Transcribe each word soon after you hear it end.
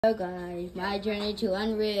Hello guys, my journey to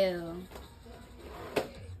Unreal.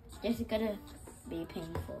 This is gonna be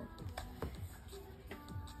painful.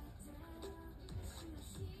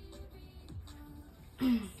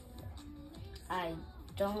 I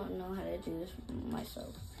don't know how to do this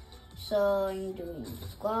myself. So I'm doing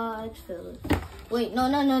squads, filled. Wait,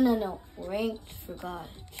 no. Ranked for God.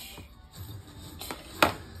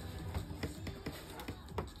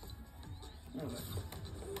 No.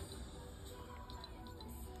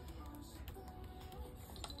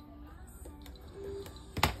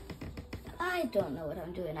 I don't know what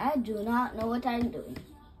I'm doing. I do not know what I'm doing.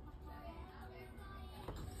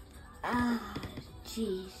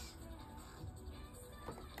 Jeez.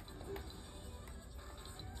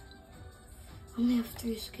 I only have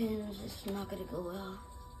 3 skins. It's not gonna go well.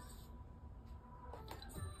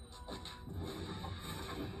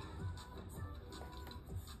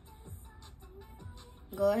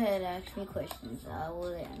 Go ahead, ask me questions. I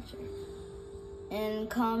will answer. In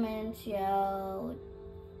comments, yeah,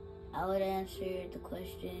 I would answer the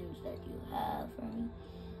questions that you have for me.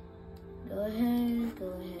 Go ahead.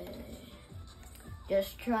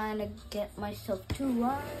 Just trying to get myself to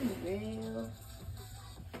Unreal.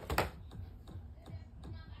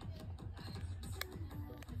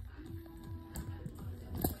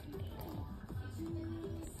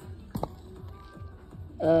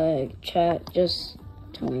 Chat, just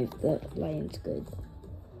tell me if the lighting's good.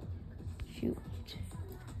 Shoot.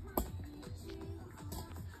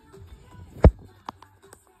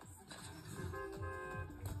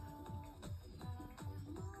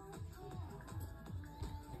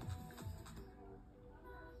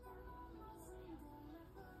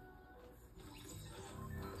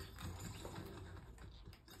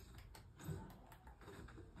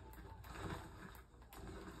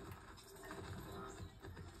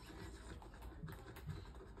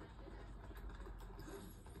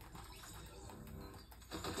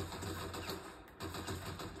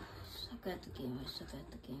 I suck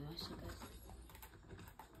at the game.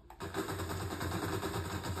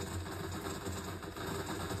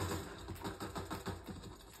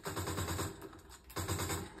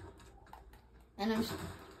 And I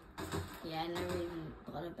never even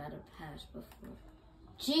thought about a pass before.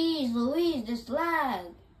 Jeez Louise, this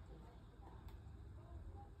lag.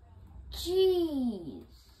 Jeez.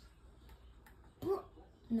 Bro.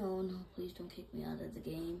 No, please don't kick me out of the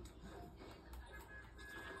game.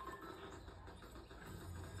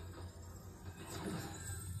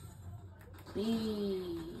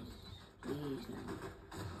 Please no.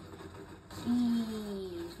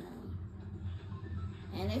 Please no.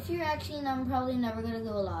 And if you're actually, I'm probably never gonna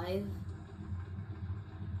go live.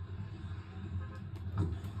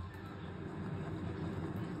 I'm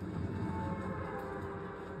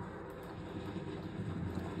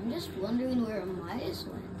just wondering where Midas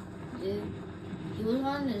went, dude. He was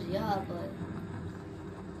on his yacht, but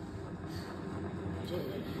dude,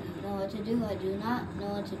 I don't know what to do. I do not know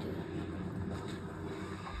what to do.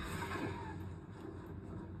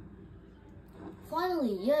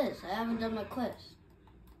 Finally, yes, I haven't done my quest.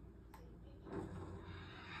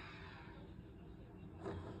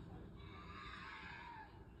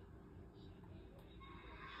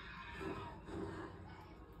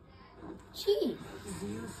 Gee.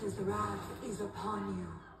 Zeus's wrath is upon you,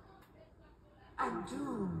 and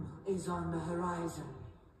doom is on the horizon.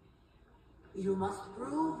 You must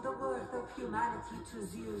prove the worth of humanity to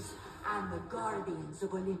Zeus and the guardians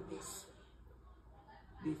of Olympus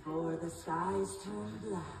before the skies turn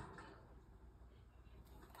black.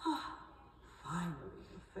 Finally,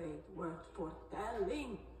 a fate worth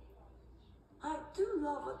foretelling. I do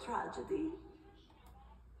love a tragedy.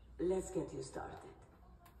 Let's get you started.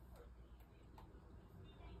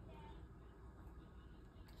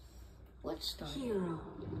 What started? Hero,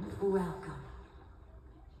 welcome.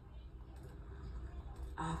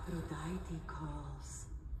 Aphrodite calls.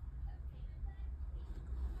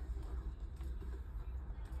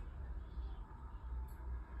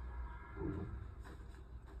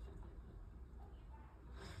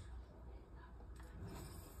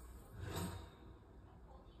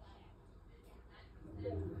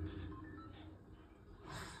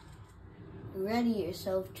 Ready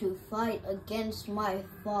yourself to fight against my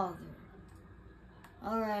father.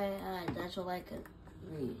 Alright, that's all I could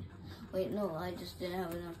read. Wait, no, I just didn't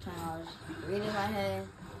have enough time. I was reading my head.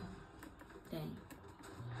 Dang.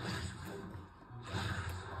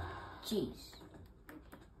 Jeez.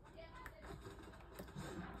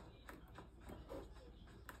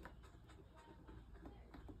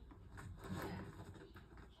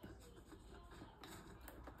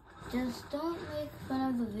 Just don't make fun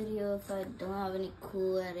of the video if I don't have any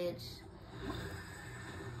cool edits.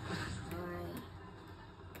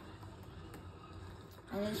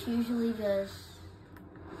 And it's usually just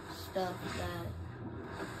stuff that,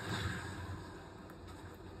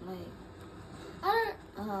 like, I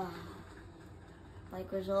don't,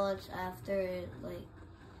 like results after it, like,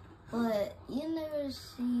 but you never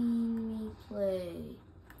seen me play.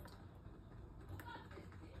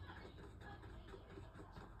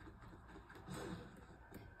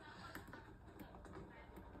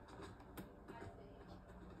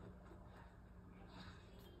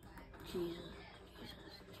 Jesus.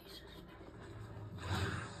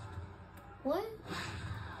 What?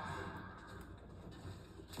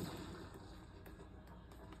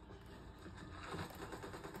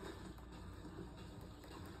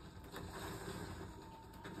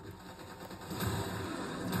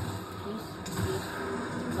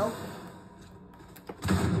 Nope.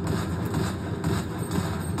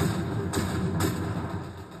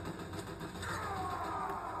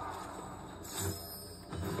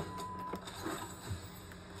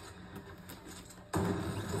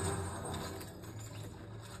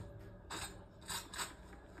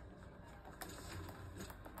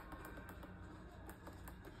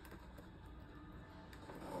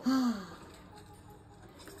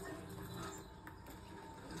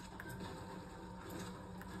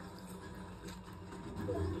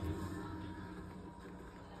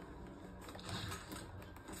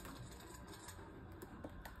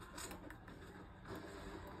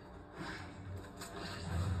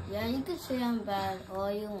 Yeah, you can say I'm bad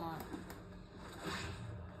all you want.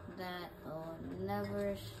 That will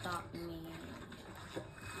never stop me.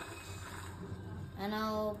 And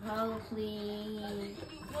I'll probably...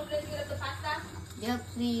 Yep,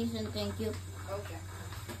 please and thank you. Okay.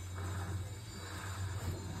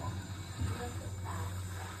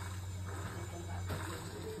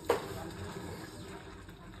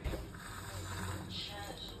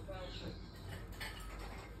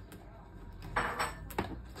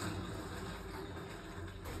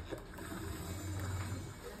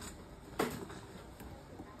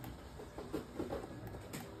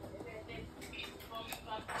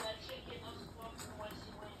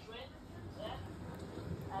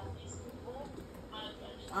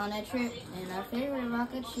 On a trip in our favorite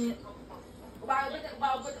rocket ship.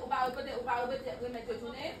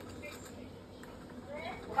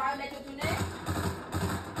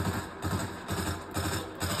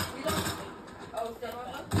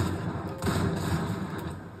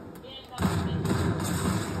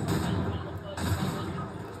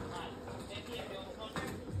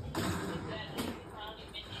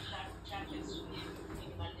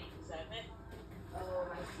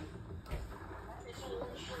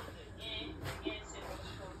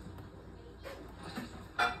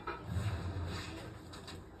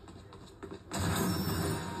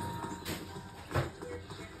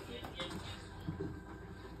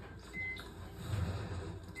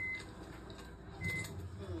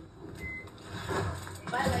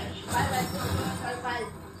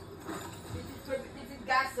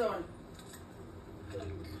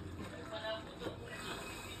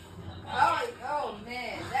 Oh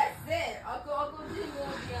man, that's it. Uncle Jim will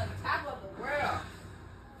be on top of the world.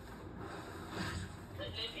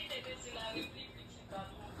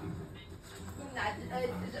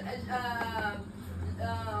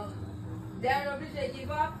 Darren Obligé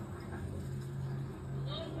give up.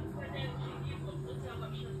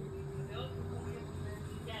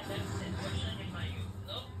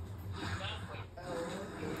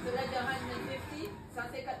 So that's 150.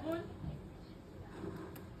 150 moun.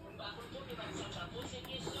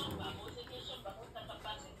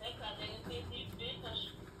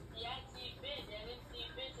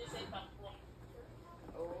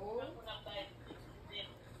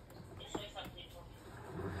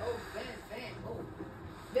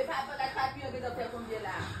 Mais pas la tapis, on va faire combien là?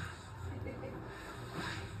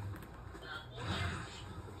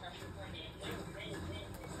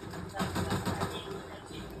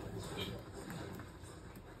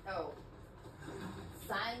 Oh.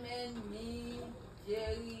 Simon, me,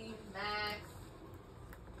 Jerry, Max,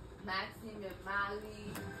 Maxime et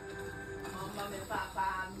Marie, maman et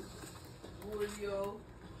papa, Julio.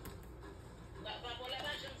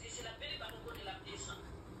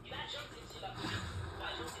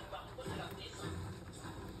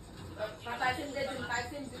 Papa, c'est une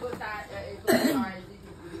vaccine qui va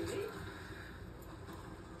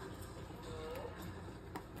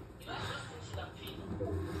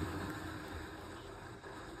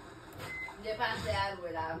j'ai pensé à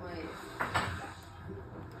louer la main.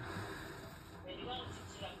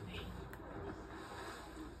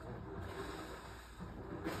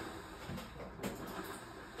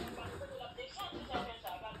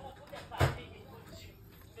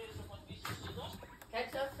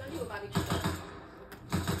 Catch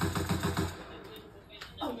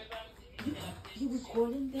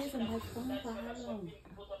iPhone pahalaw.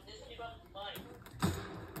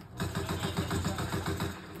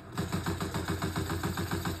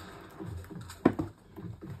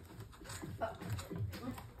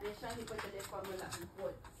 Deixa a ripa telefone lá no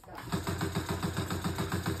corpo, tá?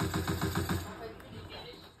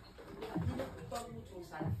 Dile todo mucho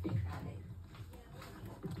usar la feca, ¿eh?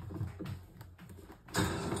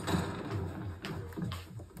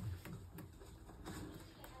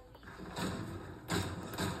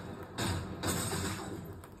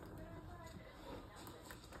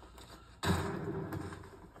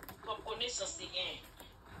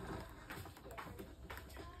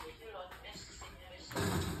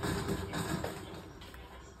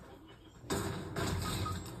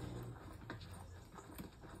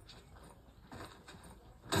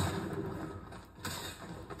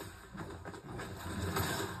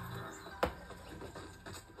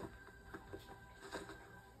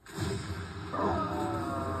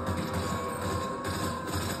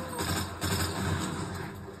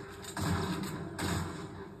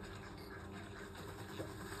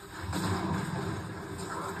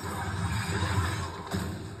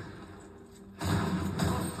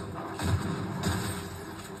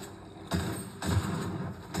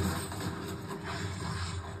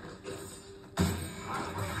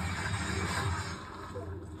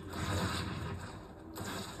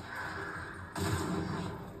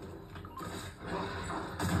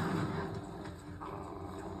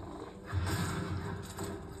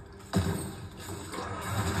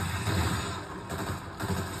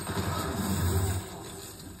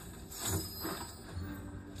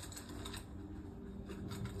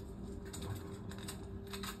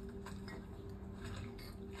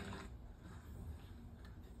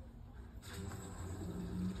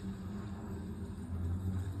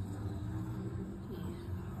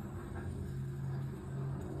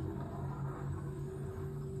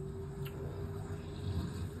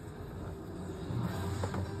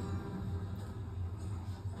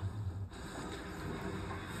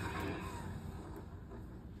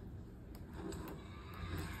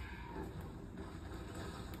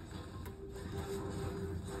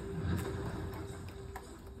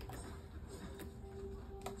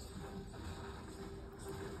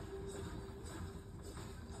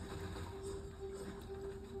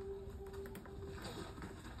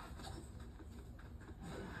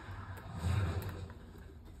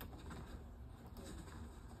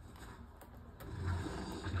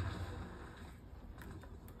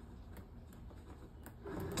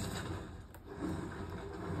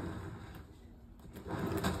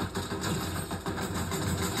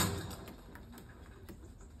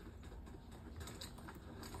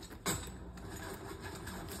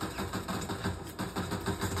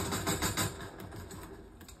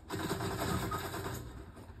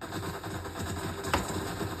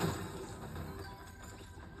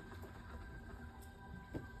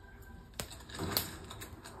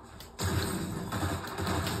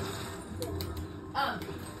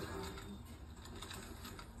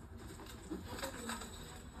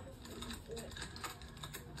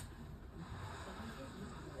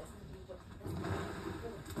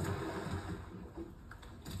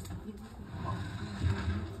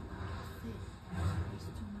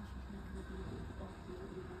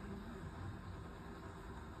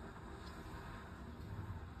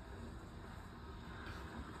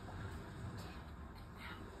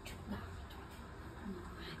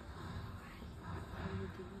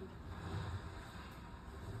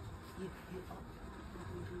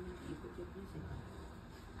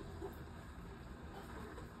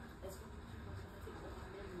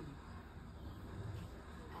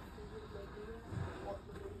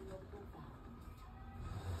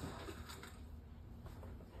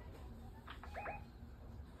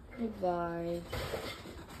 Goodbye.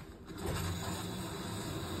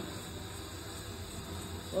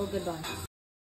 Well, goodbye.